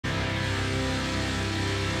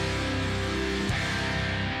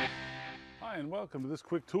and welcome to this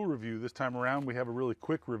quick tool review. This time around we have a really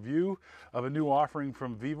quick review of a new offering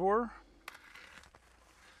from Vevor.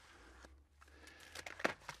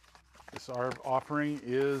 This offering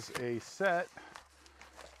is a set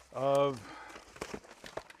of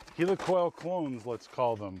helicoil clones, let's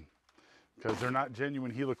call them, because they're not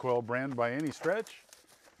genuine helicoil brand by any stretch,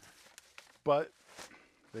 but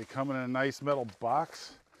they come in a nice metal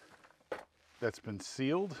box that's been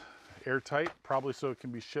sealed, airtight, probably so it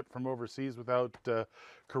can be shipped from overseas without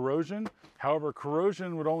corrosion. However,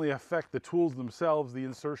 corrosion would only affect the tools themselves, the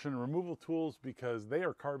insertion and removal tools, because they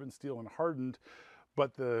are carbon steel and hardened,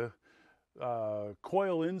 but the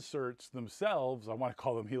coil inserts themselves, I want to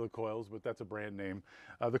call them helicoils, but that's a brand name.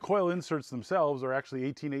 The coil inserts themselves are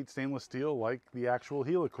actually 18/8 stainless steel like the actual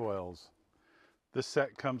helicoils. This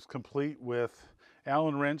set comes complete with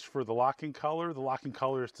Allen wrench for the locking collar. The locking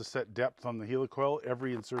collar is to set depth on the helicoil.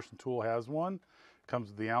 Every insertion tool has one. Comes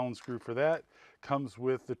with the Allen screw for that. Comes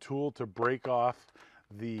with the tool to break off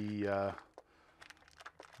the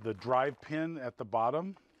drive pin at the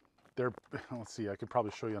bottom. Let's see, I could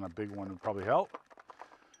probably show you on a big one, it would probably help.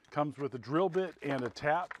 Comes with a drill bit and a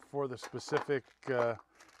tap for the specific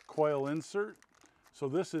coil insert. So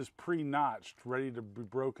this is pre-notched, ready to be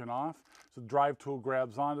broken off. So the drive tool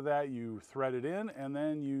grabs onto that, you thread it in, and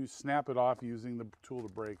then you snap it off using the tool to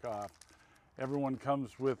break off. Everyone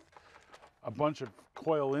comes with a bunch of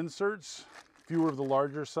coil inserts, fewer of the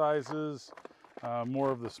larger sizes, more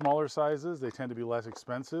of the smaller sizes. They tend to be less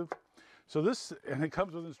expensive. So and it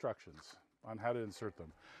comes with instructions on how to insert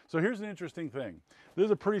them. So here's an interesting thing. This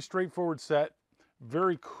is a pretty straightforward set,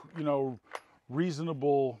 very,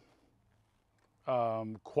 reasonable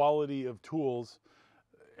quality of tools.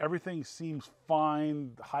 Everything seems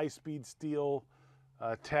fine. High-speed steel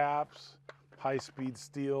taps, high-speed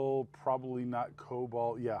steel, probably not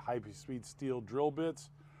cobalt, yeah, high-speed steel drill bits,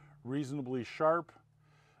 reasonably sharp,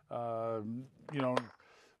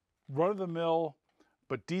 run-of-the-mill,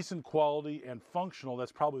 but decent quality and functional.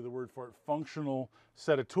 That's probably the word for it. Functional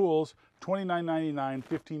set of tools. $29.99,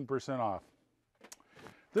 15% off.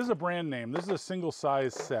 This is a brand name. This is a single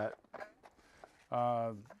size set.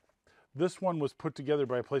 This one was put together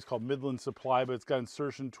by a place called Midland Supply, but it's got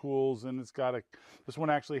insertion tools, and this one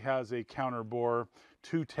actually has a counter bore,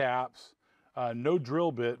 2 taps, no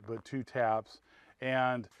drill bit, but 2 taps.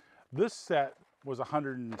 And this set was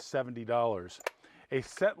 $170. A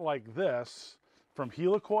set like this from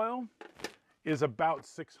Helicoil is about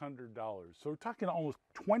 $600. So we're talking almost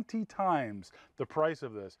 20 times the price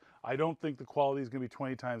of this. I don't think the quality is going to be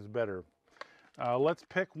 20 times better. Let's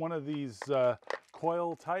pick one of these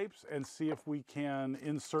coil types and see if we can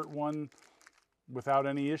insert one without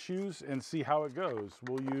any issues and see how it goes.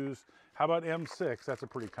 We'll use, how about M6? That's a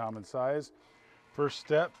pretty common size. First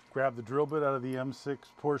step, grab the drill bit out of the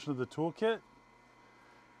M6 portion of the toolkit.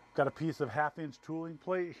 Got a piece of 1/2-inch tooling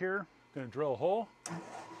plate here. Going to drill a hole.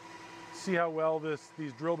 See how well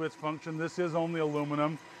these drill bits function. This is only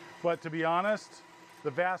aluminum, but to be honest,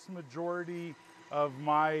 the vast majority of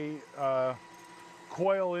my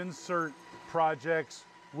coil insert projects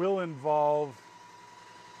will involve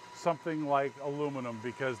something like aluminum,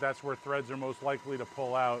 because that's where threads are most likely to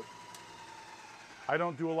pull out. I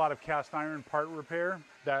don't do a lot of cast iron part repair.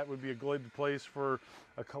 That would be a good place for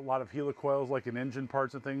a lot of helicoils, like in engine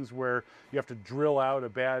parts and things, where you have to drill out a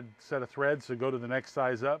bad set of threads to go to the next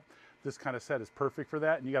size up. This kind of set is perfect for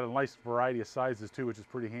that, and you got a nice variety of sizes too, which is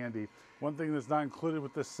pretty handy. One thing that's not included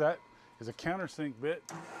with this set is a countersink bit,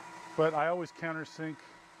 but I always countersink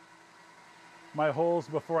my holes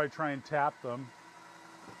before I try and tap them.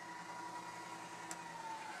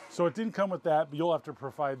 So it didn't come with that, but you'll have to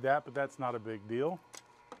provide that, but that's not a big deal.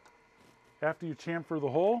 After you chamfer the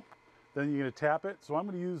hole, then you're going to tap it. So I'm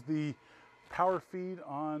going to use the power feed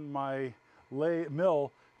on my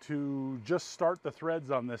mill to just start the threads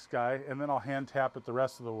on this guy, and then I'll hand tap it the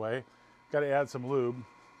rest of the way. Got to add some lube.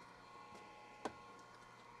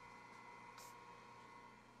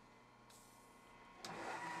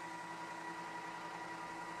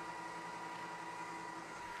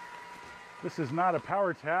 This is not a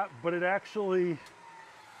power tap, but it actually,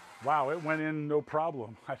 wow, it went in no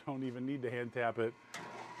problem. I don't even need to hand tap it.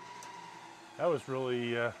 That was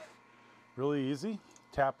really, really easy.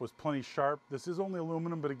 Tap was plenty sharp. This is only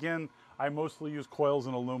aluminum, but again, I mostly use coils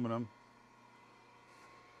in aluminum.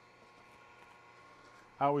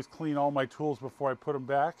 I always clean all my tools before I put them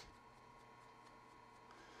back.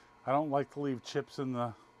 I don't like to leave chips in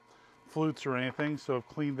the flutes or anything, so I've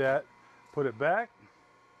cleaned that, put it back.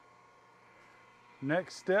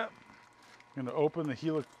 Next step, I'm going to open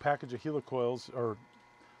the package of helicoils, or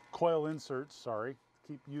coil inserts, sorry.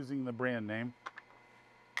 Keep using the brand name.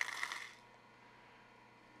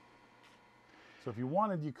 So if you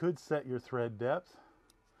wanted, you could set your thread depth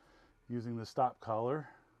using the stop collar,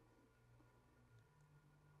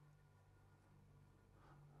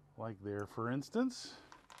 like there, for instance.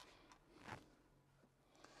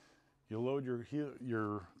 You load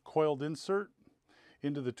your coiled insert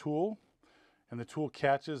into the tool, and the tool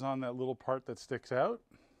catches on that little part that sticks out.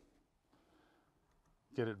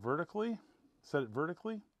 Get it vertically, set it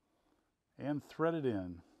vertically, and thread it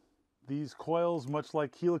in. These coils, much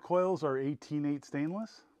like helicoils, are 18/8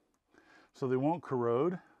 stainless, so they won't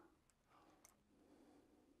corrode.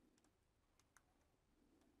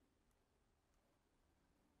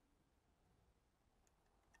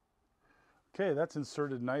 Okay, that's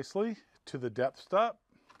inserted nicely to the depth stop.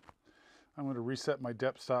 I'm going to reset my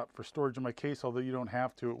depth stop for storage in my case, although you don't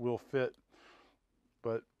have to, it will fit.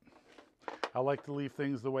 But I like to leave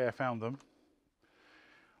things the way I found them.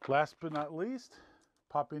 Last but not least,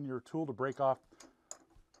 pop in your tool to break off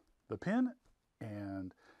the pin.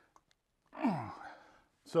 And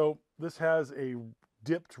so this has a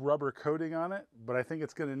dipped rubber coating on it, but I think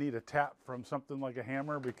it's going to need a tap from something like a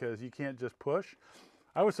hammer because you can't just push.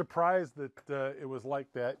 I was surprised that it was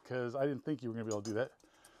like that because I didn't think you were going to be able to do that.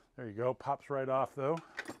 There you go, pops right off though.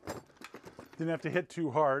 Didn't have to hit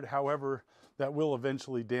too hard, however, that will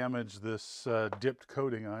eventually damage this dipped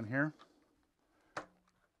coating on here.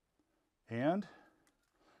 And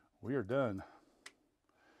we are done.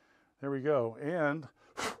 There we go. And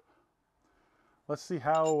let's see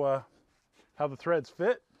how the threads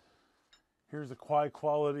fit. Here's a high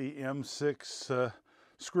quality M6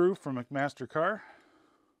 screw from McMaster Car.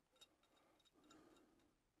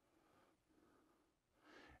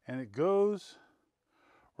 And it goes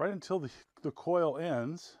right until the coil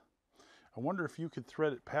ends. I wonder if you could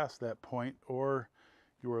thread it past that point, or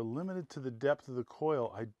you are limited to the depth of the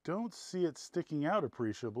coil. I don't see it sticking out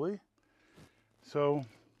appreciably. So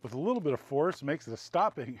with a little bit of force, it makes it a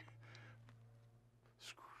stopping.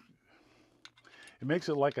 It makes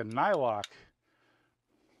it like a nylock.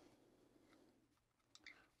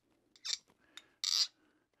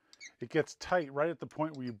 It gets tight right at the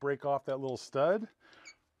point where you break off that little stud,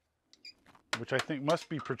 which I think must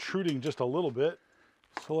be protruding just a little bit.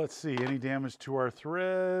 So let's see, any damage to our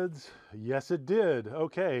threads? Yes, it did.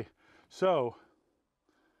 Okay, so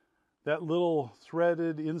that little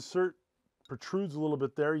threaded insert protrudes a little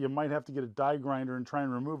bit there. You might have to get a die grinder and try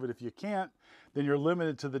and remove it. If you can't, then you're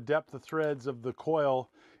limited to the depth of threads of the coil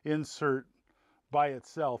insert by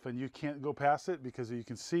itself, and you can't go past it because you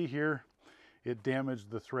can see here, it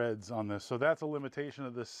damaged the threads on this. So that's a limitation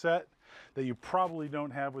of this set that you probably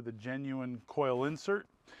don't have with a genuine coil insert.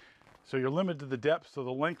 So you're limited to the depth, so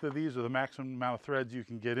the length of these are the maximum amount of threads you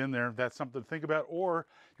can get in there. That's something to think about, or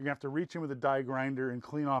you're gonna have to reach in with a die grinder and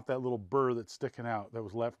clean off that little burr that's sticking out that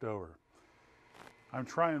was left over. I'm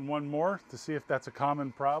trying one more to see if that's a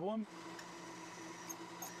common problem.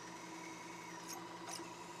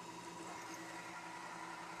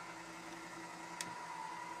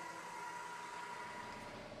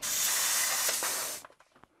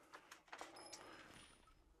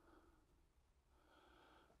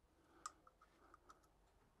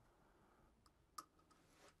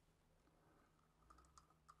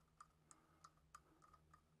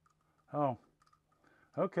 Oh,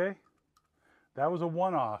 okay. That was a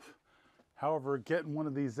one-off. However, getting one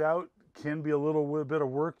of these out can be a little bit of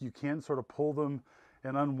work. You can sort of pull them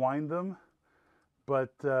and unwind them.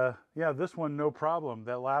 But yeah, this one, no problem.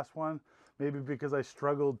 That last one, maybe because I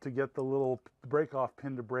struggled to get the little break-off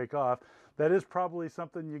pin to break off. That is probably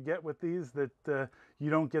something you get with these, that you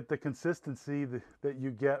don't get the consistency that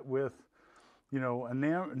you get with, you know, a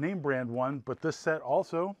name brand one. But this set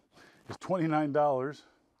also is $29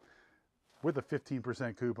 with a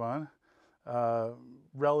 15% coupon,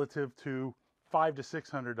 relative to $500 to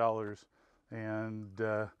 $600,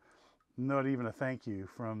 and not even a thank you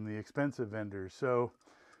from the expensive vendors. So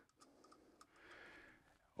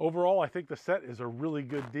overall, I think the set is a really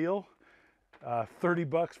good deal. 30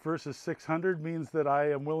 bucks versus 600 means that I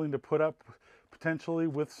am willing to put up potentially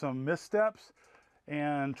with some missteps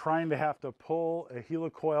and trying to have to pull a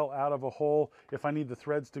helicoil out of a hole if I need the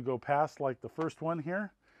threads to go past, like the first one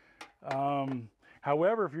here.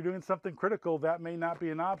 However, if you're doing something critical, that may not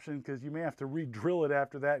be an option, because you may have to re-drill it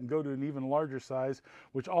after that and go to an even larger size,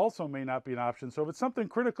 which also may not be an option. So if it's something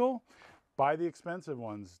critical, buy the expensive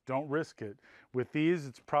ones. Don't risk it. With these,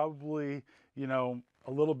 it's probably, you know,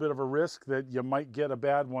 a little bit of a risk that you might get a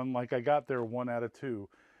bad one, like I got there 1 out of 2.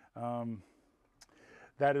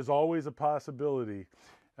 That is always a possibility.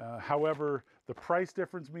 However, the price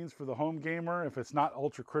difference means for the home gamer, if it's not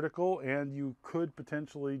ultra critical and you could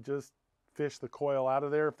potentially just fish the coil out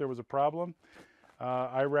of there if there was a problem,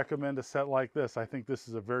 I recommend a set like this. I think this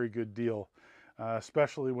is a very good deal,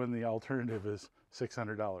 especially when the alternative is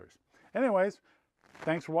 $600. Anyways,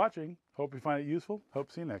 thanks for watching. Hope you find it useful. Hope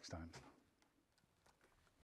to see you next time.